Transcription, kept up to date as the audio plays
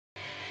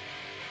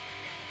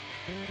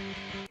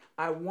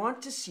I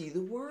want to see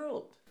the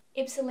world.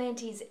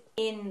 Ypsilanti's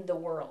in the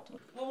world.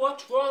 Well,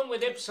 what's wrong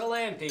with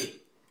Ypsilanti?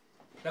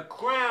 The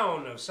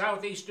crown of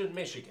southeastern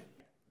Michigan.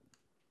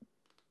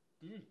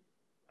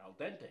 Al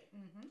dente.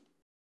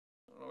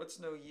 Oh, it's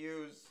no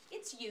use.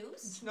 It's use.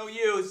 It's no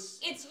use.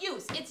 It's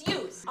use. It's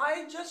use.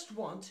 I just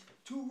want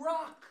to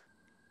rock.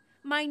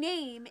 My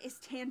name is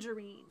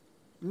Tangerine.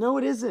 No,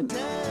 it isn't.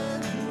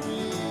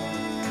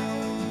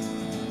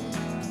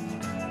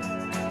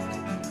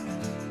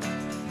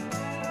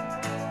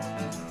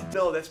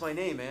 No, that's my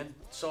name, man.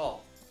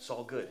 Saul.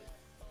 Saul Good.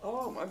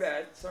 Oh, my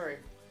bad. Sorry.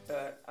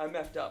 I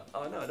messed up.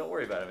 Oh, no, don't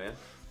worry about it, man.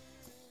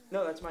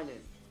 No, that's my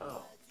name.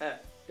 Oh.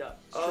 Effed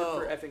up. Short Oh.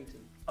 for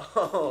Effington.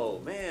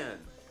 Oh, man.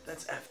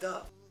 That's effed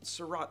up.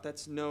 Surratt,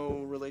 that's no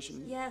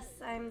relation. Yes,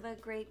 I'm the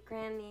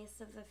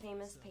great-grandniece of the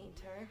famous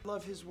painter.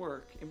 Love his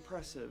work.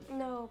 Impressive.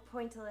 No,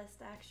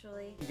 pointillist,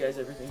 actually. You guys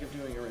ever think of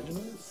doing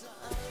originals?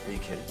 Are you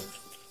kidding?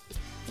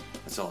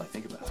 That's all I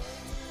think about.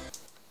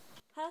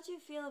 How'd you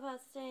feel about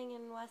staying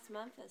in West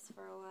Memphis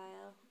for a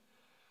while?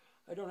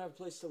 I don't have a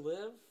place to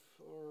live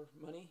or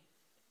money.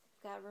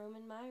 Got room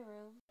in my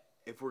room.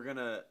 If we're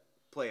gonna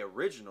play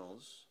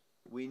originals,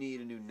 we need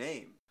a new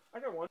name. I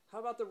got one. How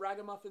about the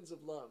Ragamuffins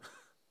of Love?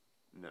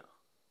 No.